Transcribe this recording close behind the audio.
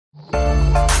Everyone,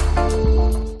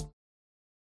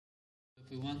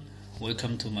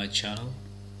 welcome to my channel.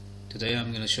 Today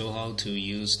I'm going to show how to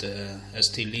use the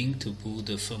stlink to boot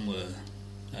the firmware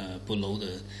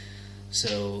bootloader.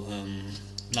 So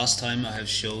last time I have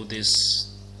showed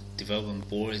this development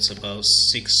board. It's about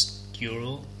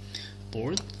 €6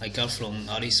 board I got from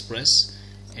AliExpress,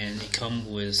 and it comes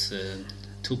with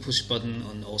 2 push button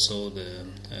and also the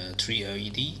 3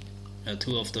 LED.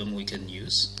 2 of them we can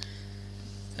use.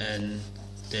 And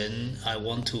then I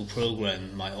want to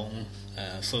program my own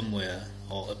firmware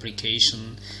or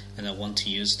application, and I want to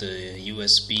use the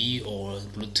USB or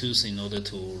Bluetooth in order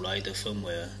to write the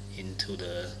firmware into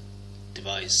the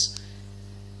device.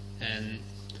 And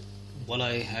what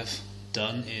I have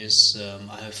done is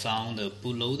I have found a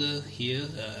bootloader here,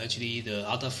 actually the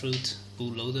Adafruit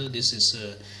bootloader. This is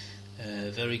a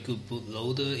very good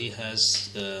bootloader. It has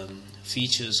the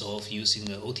features of using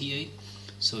the OTA,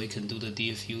 so you can do the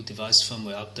DFU device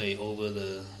firmware update over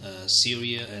the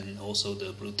serial and also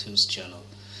the Bluetooth channel.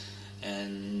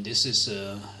 And this is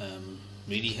a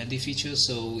really handy feature,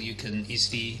 so you can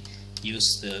easily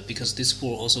use because this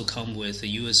board also comes with a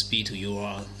USB to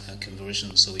UART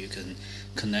conversion, so you can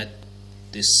connect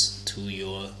this to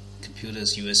your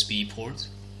computer's USB port.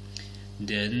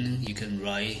 Then you can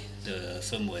write the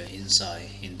firmware inside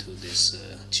into this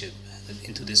chip,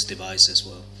 into this device as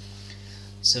well.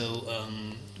 So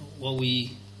what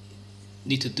we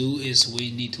need to do is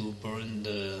we need to burn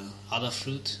the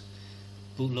Adafruit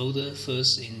bootloader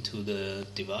first into the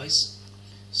device.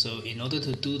 So in order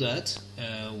to do that,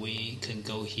 we can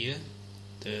go here.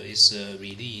 There is a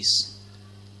release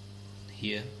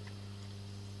here.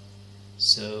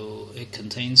 So it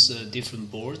contains different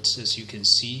boards, as you can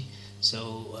see.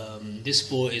 So this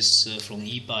board is from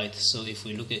eByte. So if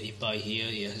we look at eByte here,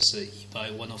 it has a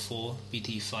eByte 104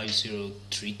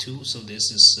 BT5032. So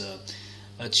this is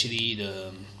actually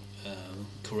the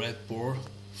correct board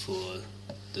for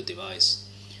the device.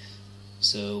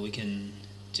 So we can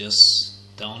just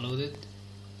download it.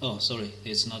 Oh, sorry,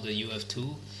 it's not the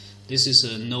UF2. This is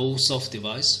a no soft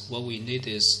device. What we need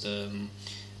is the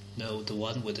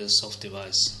one with the soft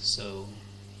device. So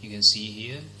you can see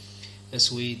here, as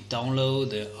we download,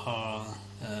 there are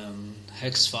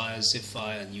hex file, zip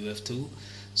file, and UF2.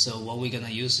 So what we're gonna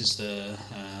use is the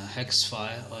hex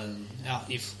file.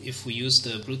 If we use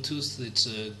the Bluetooth, it's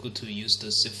good to use the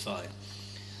zip file.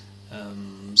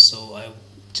 So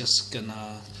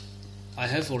I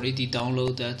have already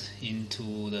downloaded that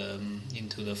into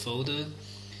the folder.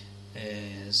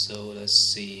 So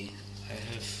let's see, I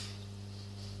have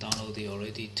downloaded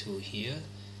already to here,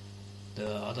 the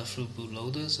Adafruit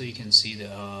bootloader. So you can see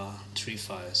there are 3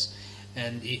 files,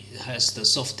 and it has the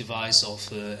soft device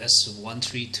of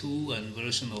S132 and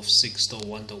version of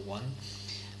 6.1.1.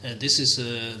 This is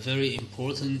very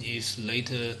important if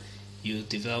later you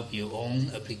develop your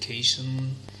own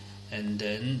application, and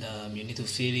then you need to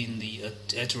fill in the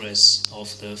address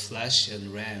of the flash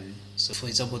and RAM. So for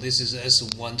example, this is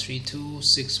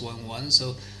S132.6.1.1,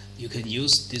 so you can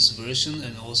use this version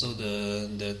and also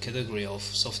the category of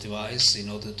soft device in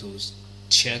order to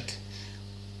check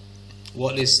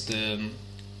what is the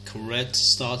correct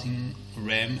starting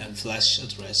RAM and flash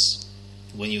address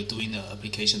when you're doing the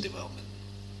application development.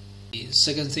 The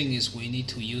second thing is we need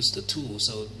to use the tool.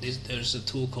 So there's a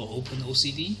tool called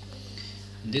OpenOCD.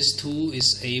 This tool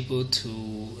is able to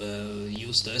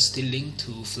use the stlink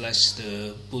to flash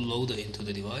the bootloader into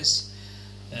the device.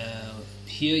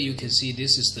 Here you can see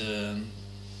this is the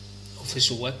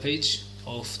official web page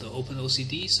of the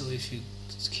OpenOCD. So if you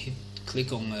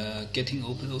click on Getting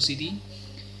OpenOCD,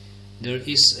 there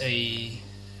is a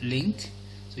link.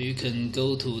 So you can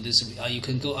go to this. You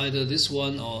can go either this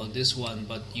one or this one,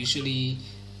 but usually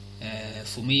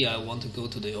for me, I want to go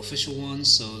to the official one,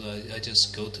 so I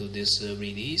just go to this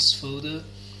release folder,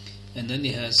 and then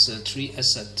it has 3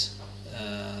 assets,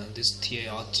 this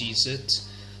TARGZ.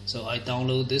 So I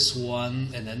download this one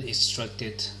and then extract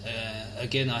it.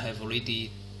 Again, I have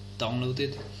already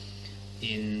downloaded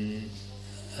in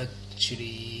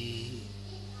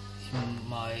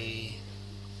my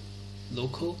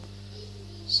local.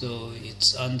 So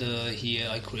it's under here.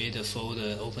 I create a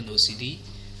folder OpenOCD,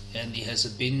 and it has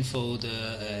a bin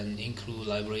folder and include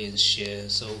library and share.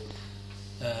 So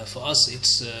for us,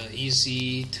 it's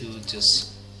easy to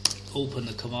just open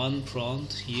the command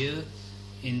prompt here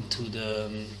into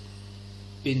the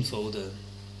bin folder,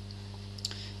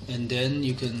 and then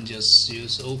you can just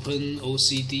use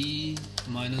OpenOCD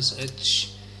 -H.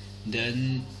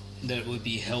 Then there will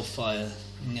be help file,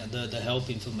 the help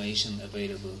information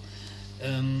available.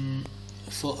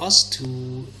 For us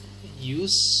to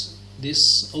use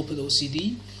this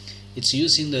OpenOCD, it's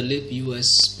using the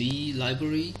libusb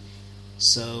library,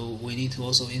 so we need to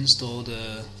also install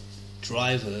the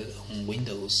driver on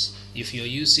Windows. If you're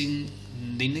using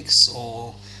Linux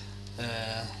or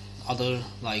other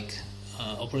like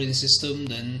operating system,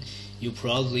 then you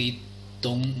probably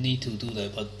don't need to do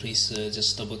that, but please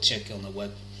just double check on the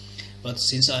web. But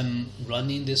since I'm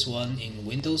running this one in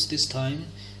Windows this time,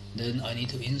 then I need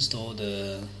to install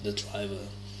the driver.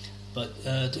 But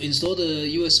to install the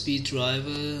USB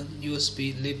driver,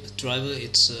 USB lib driver,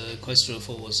 it's quite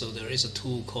straightforward. So there is a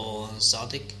tool called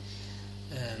stlink,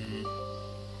 and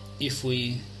if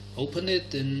we open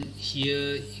it, then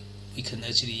here we can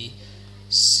actually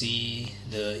see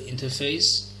the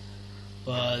interface.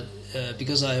 But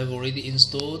because I have already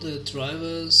installed the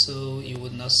driver, so you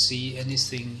would not see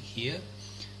anything here.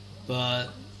 But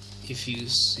if you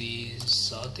see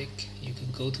stlink, you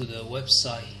can go to the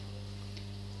website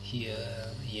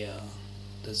here, yeah,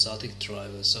 the stlink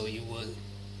driver. So you will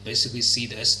basically see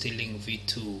the stlink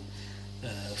v2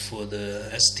 for the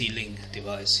stlink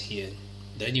device here.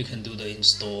 Then you can do the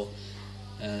install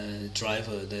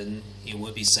driver, then it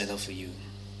will be set up for you.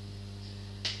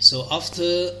 So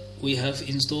after we have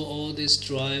installed all this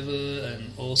driver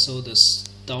and also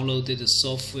downloaded the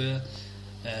software,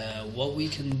 what we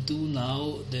can do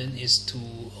now then is to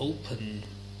open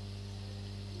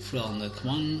from the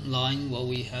command line what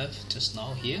we have just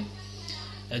now here,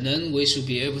 and then we should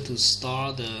be able to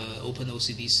start the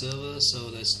OpenOCD server. So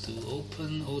let's do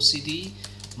OpenOCD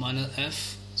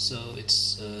 -F. So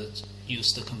it's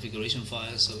use the configuration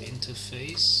file, so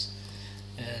interface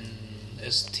and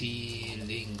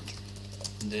stlink.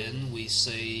 Then we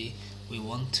say we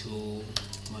want to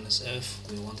 -F,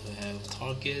 we want to have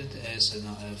target as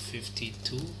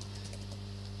nrf52.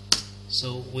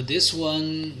 So with this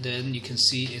one, then you can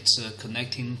see it's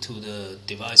connecting to the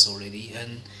device already,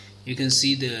 and you can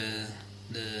see the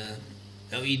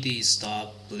LED start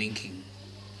blinking.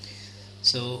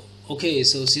 So okay,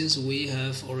 so since we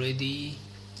have already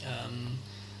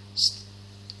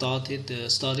started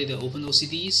the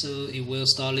OpenOCD, so it will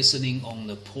start listening on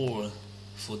the port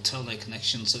for telnet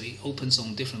connection. So it opens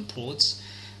on different ports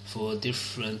for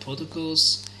different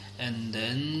protocols. And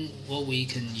then what we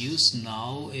can use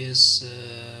now is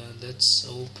let's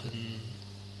open,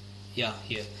 yeah,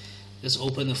 here. Let's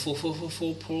open the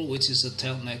 4444 port, which is a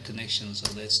telnet connection.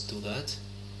 So let's do that.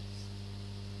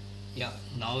 Yeah,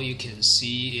 now you can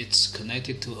see it's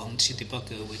connected to on-chip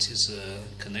debugger, which is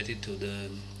connected to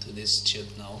this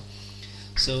chip now.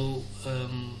 So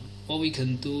what we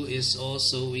can do is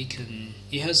also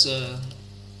it has a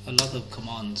lot of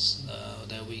commands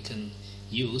that we can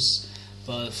use.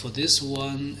 But for this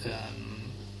one,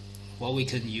 what we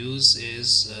can use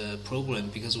is program,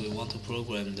 because we want to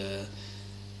program the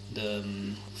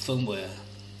firmware,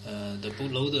 the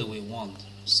bootloader we want.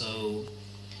 So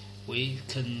we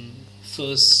can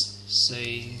first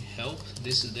say help.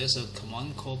 There's a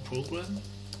command called program.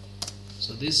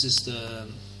 So this is the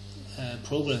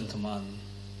program command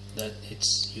that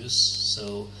it's used.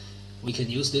 So we can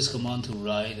use this command to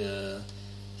write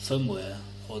firmware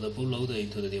or the bootloader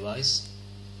into the device.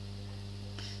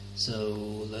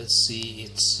 So let's see,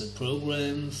 it's a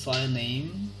program, file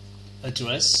name,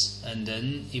 address, and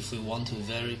then if we want to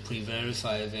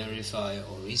pre-verify, verify,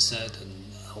 or reset,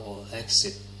 or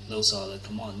exit, those are the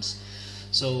commands.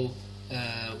 So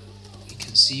we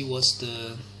can see what's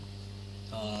the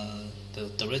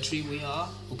directory we are.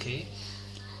 Okay,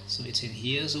 so it's in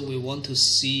here. So we want to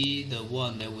see the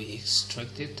one that we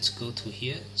extracted. Let's go to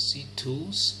here, see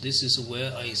tools. This is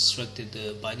where I extracted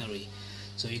the binary.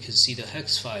 So you can see the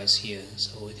hex files here,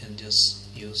 so we can just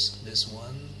use this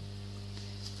one.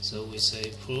 So we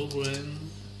say program,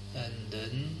 and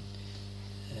then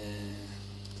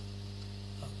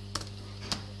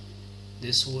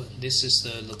this is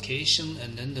the location,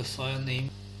 and then the file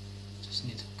name. Just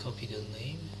need to copy the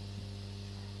name.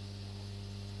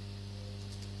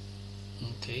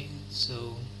 Okay,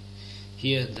 so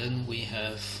here then we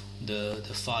have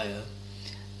the file,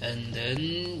 and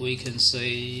then we can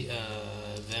say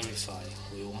verify.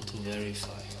 We want to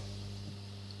verify.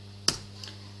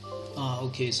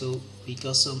 Okay, so we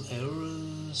got some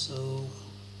errors. So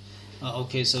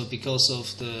okay, so because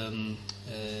of the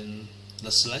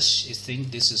slash, I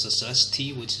think this is a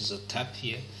 /t, which is a tab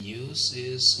here. Use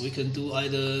is we can do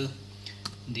either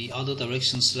the other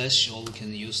direction slash, or we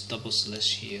can use double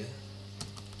slash here.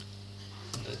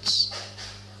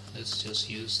 Let's just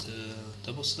use the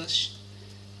double slash,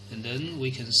 and then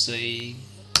we can say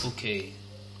okay.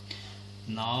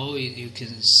 Now you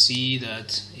can see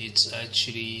that it's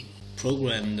actually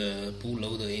programmed the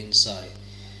bootloader inside,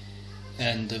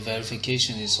 and the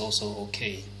verification is also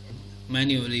okay.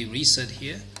 manually reset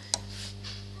here.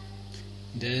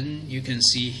 Then you can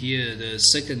see here the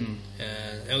second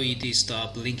LED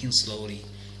start blinking slowly.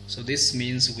 So this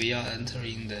means we are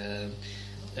entering the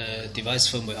device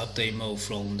firmware update mode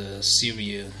from the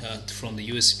serial, from the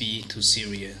USB to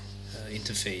serial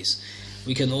interface.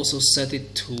 We can also set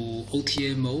it to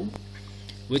OTA mode,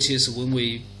 which is when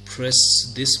we press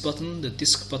this button, the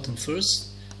disk button first,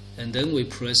 and then we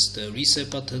press the reset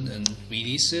button and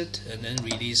release it, and then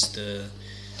release the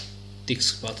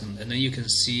disk button, and then you can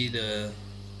see the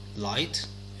light,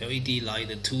 LED light,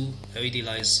 the two LED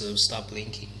lights start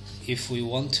blinking. If we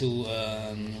want to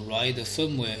write the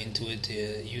firmware into it,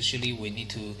 usually we need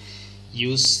to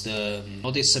use the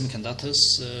Nordic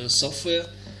Semiconductor's software.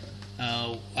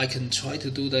 I can try to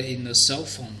do that in a cell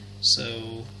phone.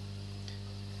 So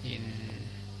in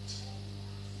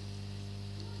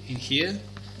here,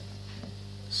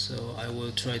 so I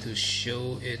will try to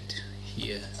show it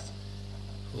here.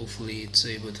 Hopefully it's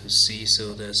able to see.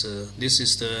 So there's this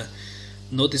is the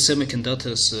Nordic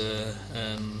Semiconductor's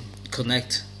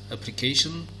Connect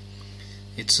application.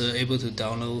 It's able to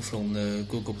download from the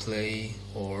Google Play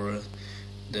or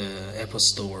the Apple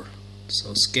Store.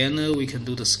 So scanner, we can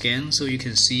do the scan. So you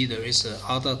can see there is a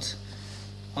R.DFU.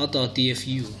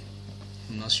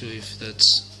 I'm not sure if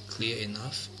that's clear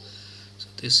enough. So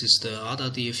this is the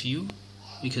R.DFU.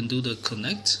 We can do the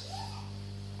connect.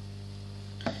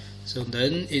 So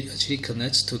then it actually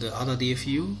connects to the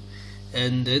R.DFU,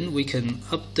 and then we can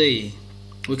update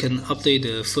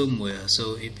the firmware.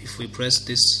 So if we press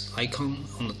this icon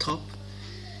on the top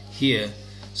here,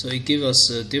 so it gives us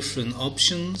different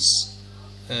options.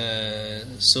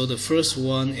 So the first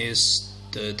one is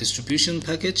the distribution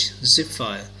package zip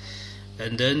file,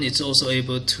 and then it's also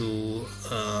able to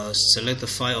select the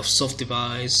file of soft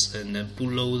device and then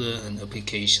bootloader and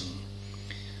application.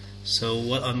 So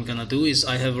what I'm gonna do is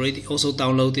I have already also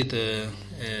downloaded the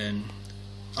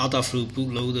Adafruit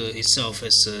bootloader itself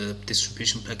as a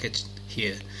distribution package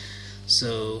here.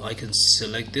 So I can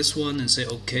select this one and say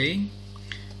OK.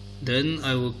 Then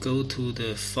I will go to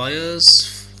the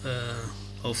files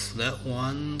of that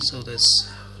one. So let's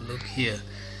look here,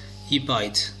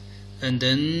 eByte, and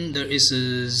then there is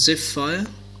a zip file,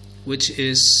 which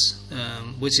is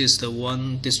the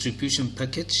one distribution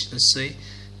package. Let's say,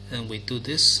 and we do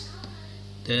this.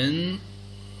 Then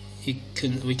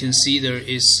we can see there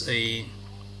is a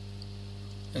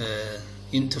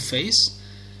interface.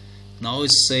 Now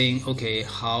it's saying, okay,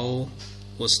 how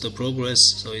was the progress?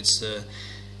 So it's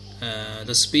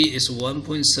the speed is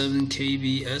 1.7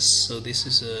 kbs. So this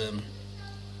is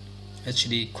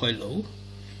actually quite low,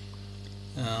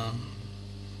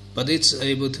 but it's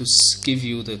able to give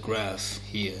you the graph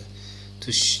here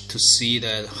to see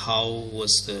that how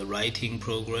was the writing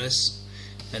progress.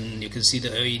 And you can see the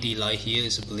LED light here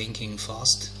is blinking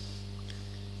fast.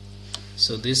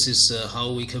 So this is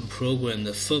how we can program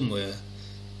the firmware,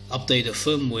 update the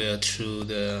firmware through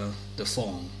the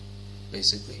phone,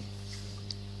 basically.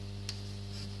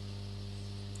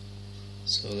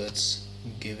 So let's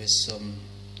give it some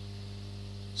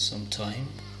time.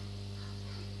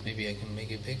 Maybe I can make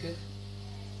it bigger.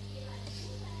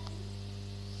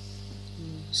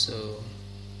 So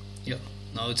yeah,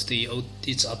 now it's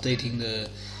updating the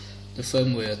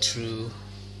firmware through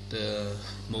the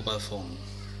mobile phone,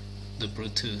 the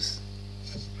Bluetooth.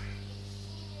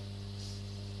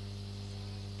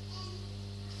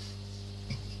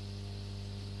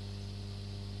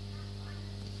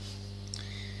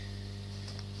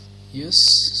 Yes,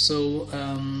 so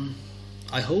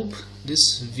I hope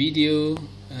this video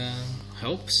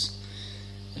helps,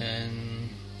 and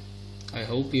I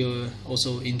hope you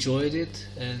also enjoyed it.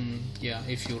 And yeah,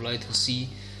 if you like to see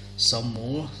some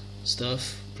more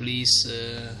stuff, please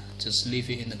just leave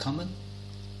it in the comment.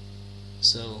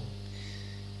 So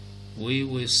we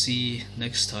will see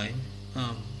next time.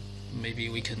 Maybe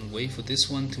we can wait for this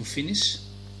one to finish,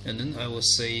 and then I will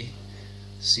say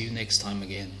see you next time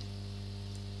again.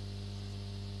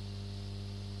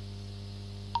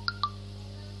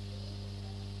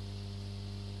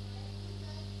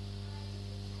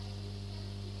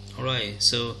 Alright,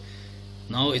 so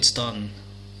now it's done.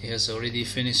 It has already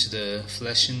finished the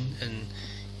flashing, and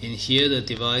in here the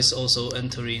device also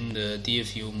entering the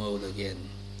DFU mode again.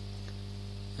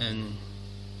 And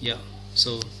yeah,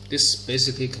 so this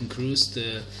basically concludes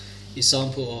the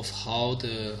example of how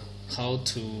to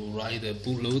write the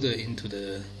bootloader into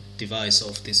the device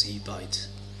of this eByte.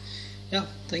 Yeah,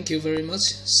 thank you very much.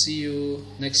 See you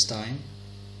next time.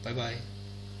 Bye bye.